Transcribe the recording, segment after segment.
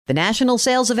The national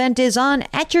sales event is on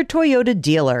at your Toyota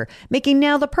dealer, making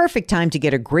now the perfect time to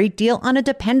get a great deal on a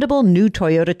dependable new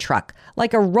Toyota truck,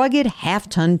 like a rugged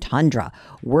half-ton Tundra.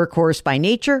 Workhorse by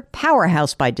nature,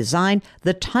 powerhouse by design,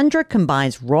 the Tundra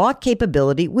combines raw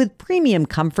capability with premium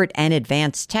comfort and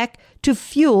advanced tech to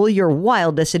fuel your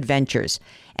wildest adventures.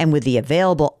 And with the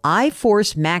available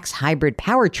iForce Max hybrid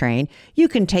powertrain, you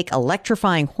can take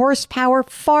electrifying horsepower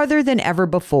farther than ever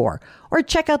before. Or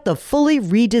check out the fully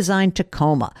redesigned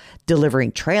Tacoma,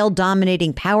 delivering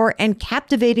trail-dominating power and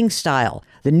captivating style.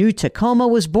 The new Tacoma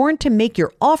was born to make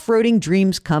your off-roading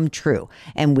dreams come true.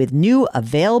 And with new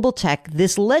available tech,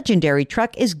 this legendary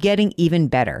truck is getting even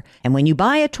better. And when you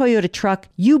buy a Toyota truck,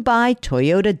 you buy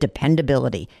Toyota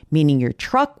dependability, meaning your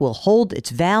truck will hold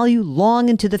its value long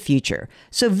into the future.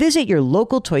 So visit your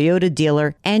local Toyota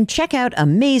dealer and check out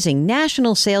amazing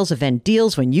national sales event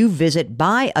deals when you visit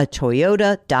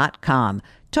buyatoyota.com.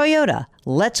 Toyota,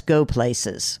 let's go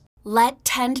places. Let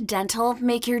Tend Dental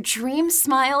make your dream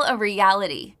smile a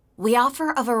reality. We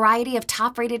offer a variety of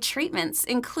top-rated treatments,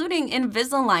 including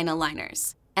Invisalign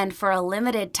aligners. And for a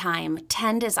limited time,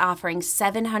 Tend is offering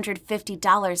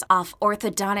 $750 off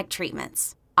orthodontic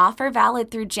treatments. Offer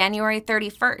valid through January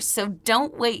 31st, so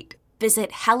don't wait. Visit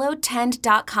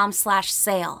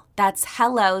hellotend.com/sale. That's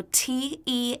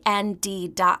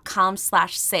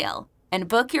hellotend.com/sale. And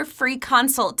book your free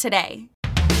consult today.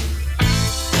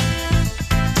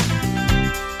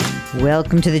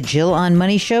 Welcome to the Jill on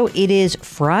Money Show. It is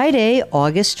Friday,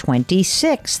 August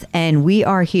 26th, and we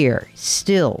are here,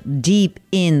 still deep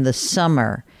in the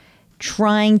summer,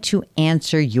 trying to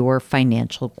answer your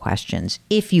financial questions.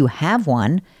 If you have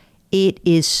one, it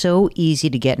is so easy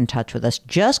to get in touch with us.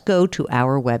 Just go to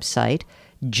our website,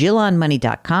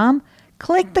 jillonmoney.com,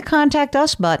 click the Contact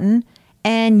Us button,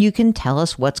 and you can tell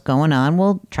us what's going on.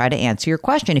 We'll try to answer your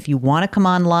question. If you want to come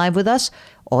on live with us,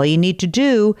 all you need to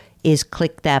do is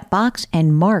click that box,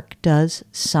 and Mark does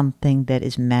something that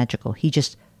is magical. He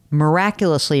just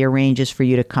miraculously arranges for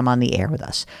you to come on the air with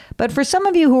us. But for some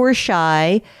of you who are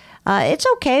shy, it's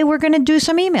okay. We're going to do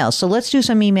some emails. So let's do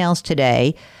some emails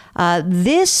today.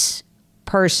 This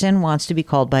person wants to be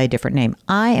called by a different name.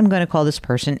 I am going to call this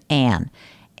person Anne.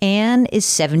 Anne is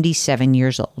 77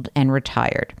 years old and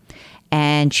retired.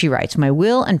 And she writes, my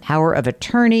will and power of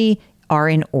attorney are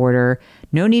in order.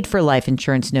 No need for life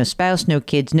insurance, no spouse, no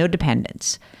kids, no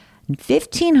dependents.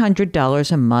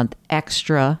 $1,500 a month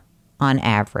extra on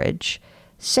average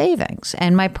savings.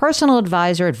 And my personal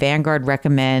advisor at Vanguard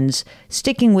recommends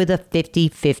sticking with a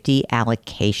 50-50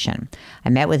 allocation. I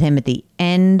met with him at the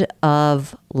end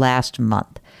of last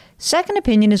month. Second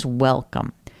opinion is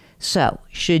welcome. So,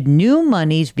 should new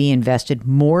monies be invested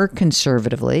more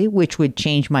conservatively, which would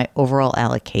change my overall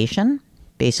allocation?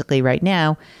 Basically, right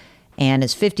now, Anne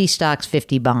is 50 stocks,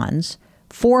 50 bonds,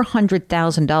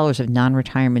 $400,000 of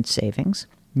non-retirement savings,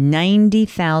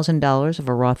 $90,000 of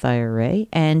a Roth IRA,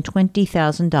 and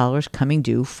 $20,000 coming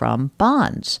due from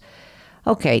bonds.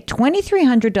 Okay,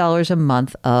 $2,300 a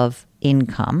month of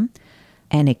income,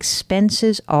 and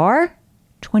expenses are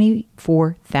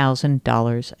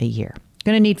 $24,000 a year.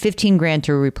 Going to need $15,000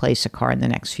 to replace a car in the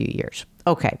next few years.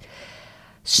 Okay.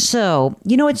 So,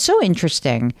 it's so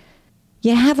interesting.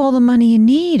 You have all the money you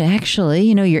need, actually.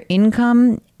 Your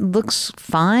income looks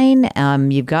fine.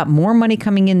 You've got more money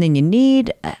coming in than you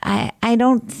need. I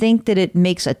don't think that it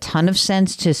makes a ton of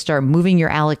sense to start moving your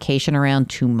allocation around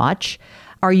too much.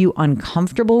 Are you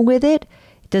uncomfortable with it?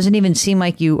 It doesn't even seem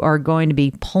like you are going to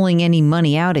be pulling any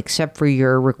money out except for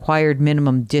your required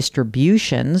minimum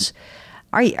distributions.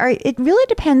 It really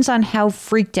depends on how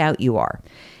freaked out you are.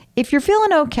 If you're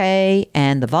feeling okay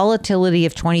and the volatility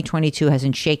of 2022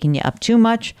 hasn't shaken you up too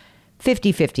much,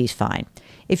 50-50 is fine.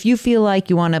 If you feel like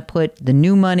you want to put the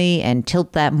new money and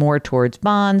tilt that more towards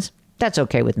bonds, that's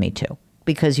okay with me too,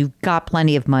 because you've got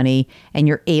plenty of money and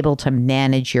you're able to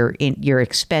manage your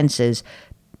expenses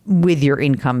with your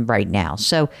income right now.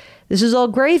 So this is all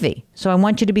gravy. So I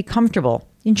want you to be comfortable.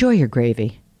 Enjoy your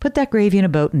gravy. Put that gravy in a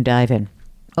boat and dive in.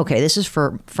 Okay, this is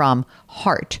from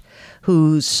Hart,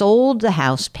 who sold the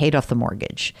house, paid off the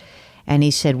mortgage. And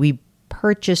he said, we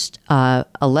purchased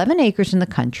 11 acres in the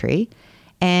country,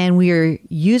 and we are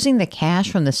using the cash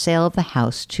from the sale of the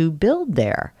house to build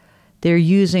there. They're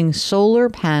using solar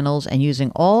panels and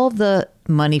using all the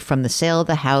money from the sale of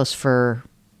the house for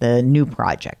the new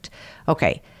project.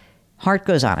 Okay, Hart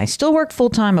goes on. I still work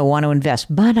full-time. I want to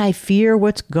invest, but I fear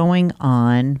what's going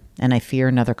on, and I fear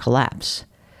another collapse.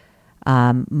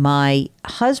 My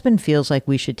husband feels like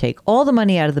we should take all the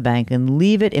money out of the bank and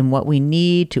leave it in what we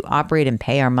need to operate and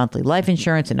pay our monthly life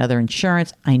insurance and other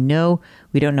insurance. I know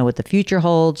we don't know what the future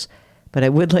holds, but I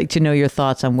would like to know your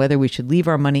thoughts on whether we should leave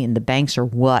our money in the banks or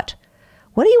what.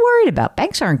 What are you worried about?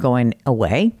 Banks aren't going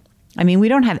away. I mean, we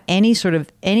don't have any sort of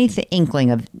anything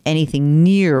inkling of anything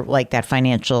near like that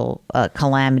financial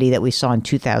calamity that we saw in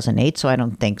 2008, so I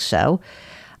don't think so.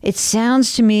 It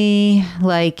sounds to me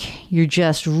like you're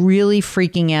just really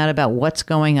freaking out about what's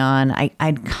going on.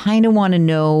 I'd kind of want to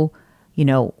know,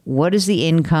 what is the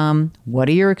income? What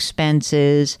are your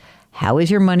expenses? How is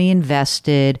your money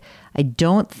invested? I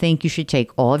don't think you should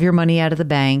take all of your money out of the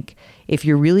bank. If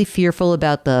you're really fearful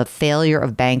about the failure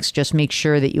of banks, just make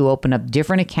sure that you open up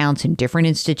different accounts in different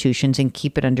institutions and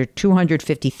keep it under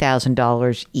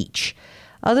 $250,000 each.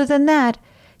 Other than that,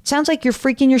 it sounds like you're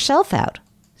freaking yourself out.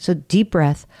 So deep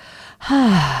breath.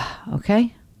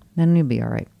 Okay? Then you'll be all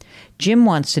right. Jim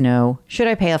wants to know, should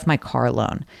I pay off my car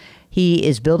loan? He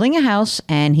is building a house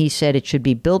and he said it should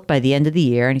be built by the end of the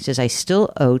year. And he says, I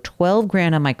still owe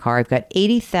 $12,000 on my car. I've got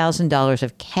 $80,000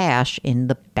 of cash in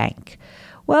the bank.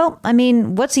 Well, I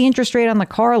mean, what's the interest rate on the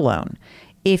car loan?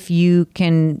 If you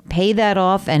can pay that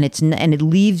off and it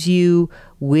leaves you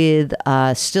with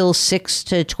still 6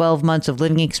 to 12 months of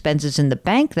living expenses in the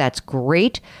bank, that's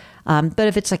great. But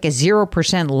if it's like a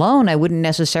 0% loan, I wouldn't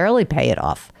necessarily pay it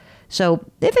off. So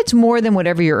if it's more than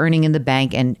whatever you're earning in the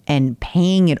bank and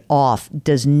paying it off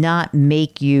does not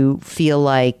make you feel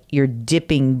like you're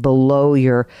dipping below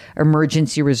your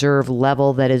emergency reserve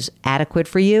level that is adequate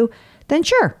for you, then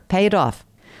sure, pay it off.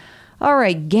 All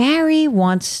right, Gary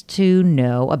wants to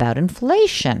know about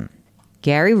inflation.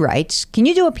 Gary writes, can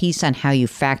you do a piece on how you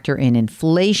factor in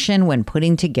inflation when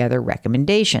putting together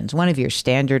recommendations? One of your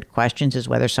standard questions is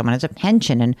whether someone has a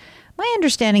pension. And my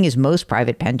understanding is most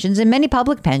private pensions and many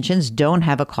public pensions don't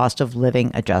have a cost of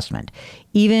living adjustment.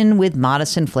 Even with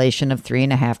modest inflation of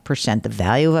 3.5%, the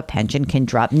value of a pension can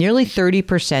drop nearly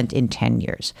 30% in 10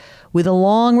 years. With a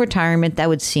long retirement, that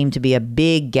would seem to be a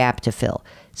big gap to fill.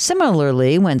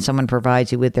 Similarly, when someone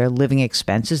provides you with their living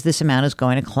expenses, this amount is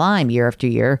going to climb year after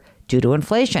year due to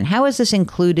inflation. How is this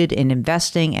included in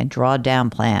investing and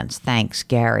drawdown plans? Thanks,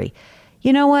 Gary.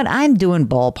 You know what? I'm doing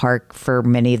ballpark for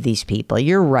many of these people.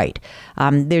 You're right.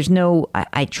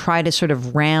 I try to sort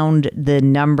of round the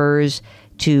numbers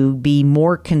to be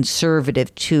more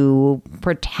conservative, to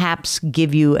perhaps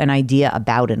give you an idea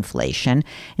about inflation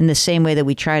in the same way that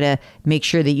we try to make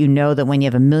sure that you know that when you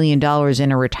have $1 million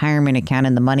in a retirement account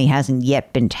and the money hasn't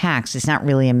yet been taxed, it's not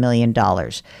really $1 million.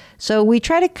 So we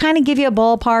try to kind of give you a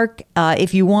ballpark.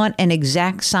 If you want an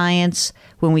exact science,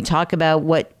 when we talk about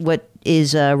what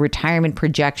is retirement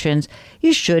projections,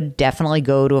 you should definitely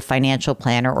go to a financial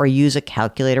planner or use a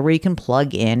calculator where you can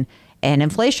plug in an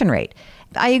inflation rate.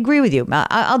 I agree with you.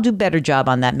 I'll do a better job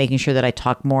on that, making sure that I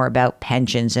talk more about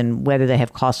pensions and whether they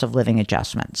have cost of living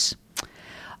adjustments.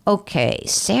 Okay,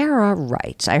 Sarah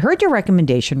writes, I heard your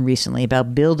recommendation recently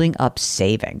about building up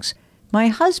savings. My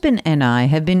husband and I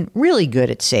have been really good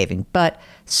at saving, but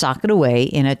sock it away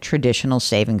in a traditional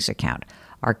savings account.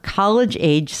 Our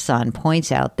college-age son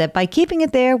points out that by keeping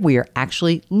it there, we are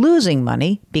actually losing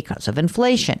money because of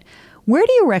inflation. Where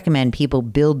do you recommend people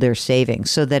build their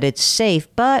savings so that it's safe,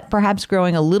 but perhaps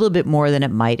growing a little bit more than it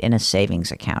might in a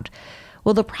savings account?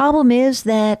 Well, the problem is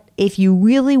that if you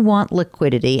really want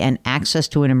liquidity and access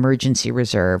to an emergency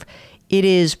reserve, it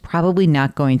is probably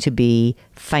not going to be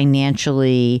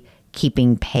financially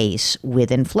keeping pace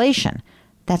with inflation.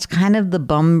 That's kind of the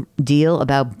bum deal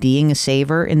about being a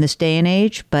saver in this day and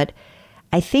age, but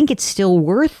I think it's still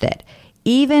worth it.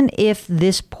 Even if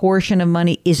this portion of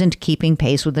money isn't keeping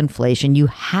pace with inflation, you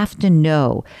have to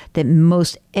know that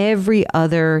most every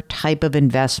other type of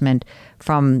investment,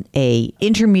 from a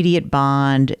intermediate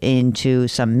bond into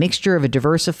some mixture of a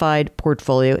diversified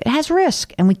portfolio, it has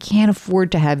risk, and we can't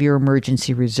afford to have your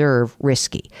emergency reserve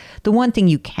risky. The one thing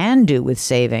you can do with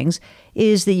savings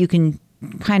is that you can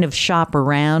kind of shop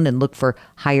around and look for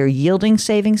higher yielding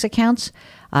savings accounts.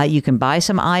 You can buy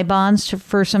some I-bonds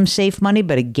for some safe money,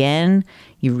 but again,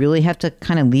 you really have to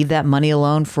kind of leave that money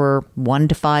alone for 1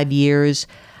 to 5 years.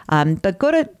 But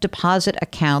go to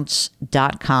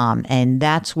depositaccounts.com, and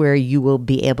that's where you will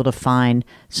be able to find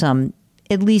some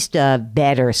at least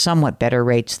somewhat better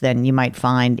rates than you might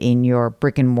find in your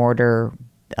brick and mortar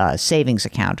savings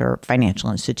account or financial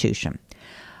institution.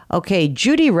 Okay,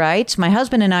 Judy writes, my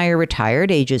husband and I are retired,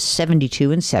 ages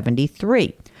 72 and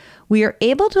 73. We are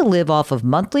able to live off of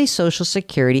monthly Social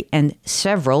Security and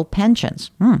several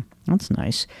pensions. That's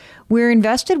nice. We're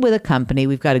invested with a company.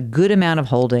 We've got a good amount of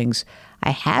holdings.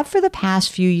 I have for the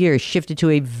past few years shifted to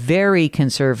a very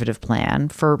conservative plan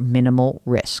for minimal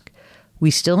risk.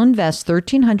 We still invest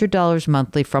 $1,300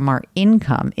 monthly from our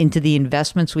income into the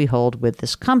investments we hold with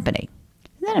this company.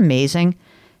 Isn't that amazing?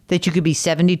 that you could be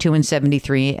 72 and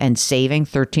 73 and saving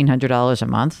 $1,300 a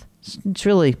month?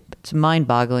 It's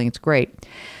mind-boggling. It's great.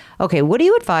 Okay, what do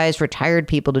you advise retired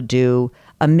people to do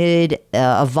amid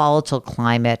a volatile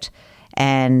climate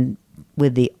and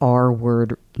with the R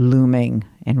word looming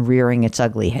and rearing its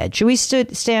ugly head? Should we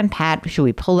stand pat? Should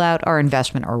we pull out our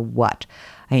investment or what?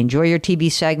 I enjoy your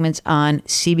TV segments on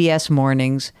CBS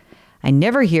Mornings. I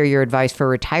never hear your advice for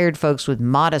retired folks with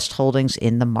modest holdings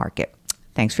in the market.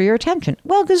 Thanks for your attention.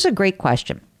 Well, this is a great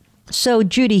question. So,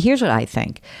 Judy, here's what I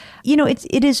think.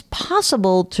 It is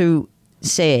possible to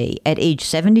say at age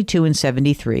 72 and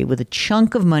 73 with a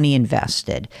chunk of money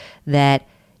invested that,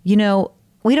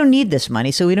 we don't need this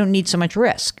money, so we don't need so much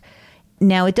risk.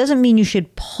 Now, it doesn't mean you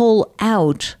should pull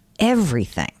out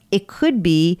everything. It could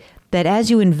be that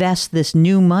as you invest this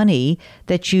new money,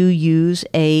 that you use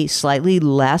a slightly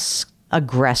less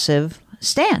aggressive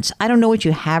stance. I don't know what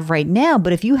you have right now,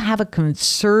 but if you have a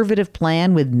conservative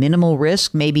plan with minimal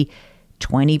risk, maybe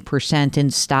 20% in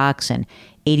stocks and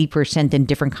 80% in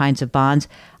different kinds of bonds,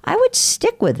 I would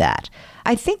stick with that.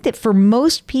 I think that for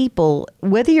most people,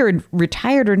 whether you're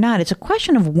retired or not, it's a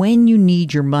question of when you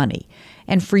need your money.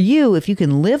 And for you, if you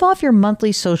can live off your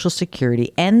monthly Social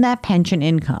Security and that pension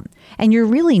income, and you're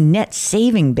really net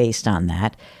saving based on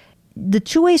that, the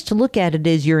two ways to look at it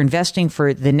is you're investing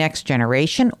for the next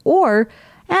generation, or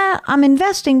I'm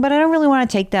investing, but I don't really want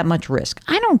to take that much risk.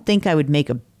 I don't think I would make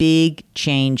a big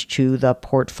change to the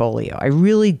portfolio. I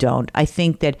really don't. I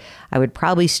think that I would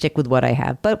probably stick with what I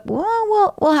have, but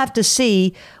we'll have to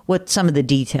see what some of the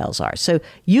details are. So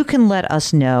you can let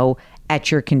us know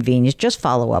at your convenience. Just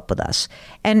follow up with us.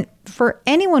 And for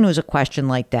anyone who has a question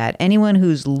like that, anyone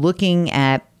who's looking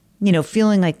at,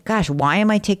 feeling like, gosh, why am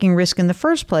I taking risk in the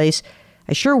first place?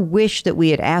 I sure wish that we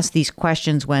had asked these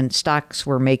questions when stocks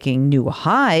were making new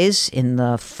highs in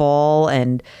the fall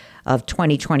and of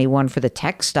 2021 for the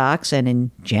tech stocks and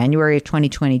in January of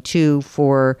 2022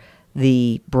 for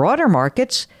the broader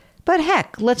markets. But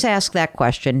heck, let's ask that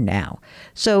question now.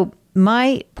 So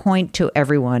my point to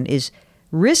everyone is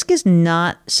risk is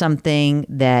not something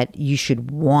that you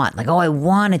should want. Like, I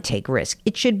want to take risk.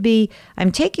 It should be,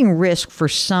 I'm taking risk for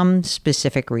some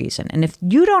specific reason. And if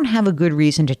you don't have a good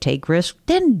reason to take risk,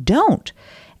 then don't.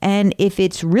 And if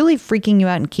it's really freaking you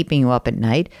out and keeping you up at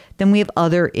night, then we have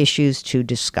other issues to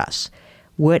discuss.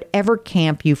 Whatever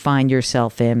camp you find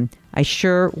yourself in, I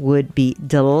sure would be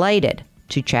delighted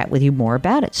to chat with you more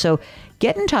about it. So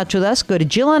get in touch with us. Go to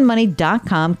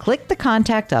JillOnMoney.com, click the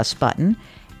Contact Us button,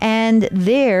 and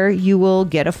there you will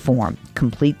get a form.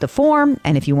 Complete the form,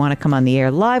 and if you want to come on the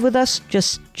air live with us,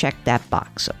 just check that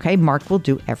box, okay? Mark will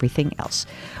do everything else.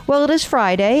 Well, it is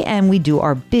Friday, and we do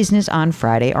our business on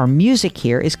Friday. Our music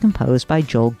here is composed by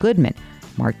Joel Goodman.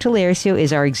 Mark Talercio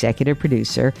is our executive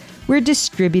producer. We're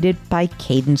distributed by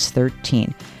Cadence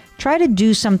 13. Try to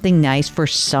do something nice for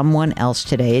someone else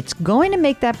today. It's going to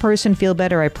make that person feel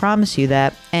better, I promise you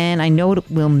that, and I know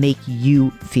it will make you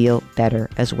feel better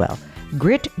as well.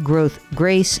 Grit, growth,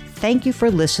 grace. Thank you for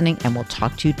listening, and we'll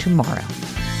talk to you tomorrow.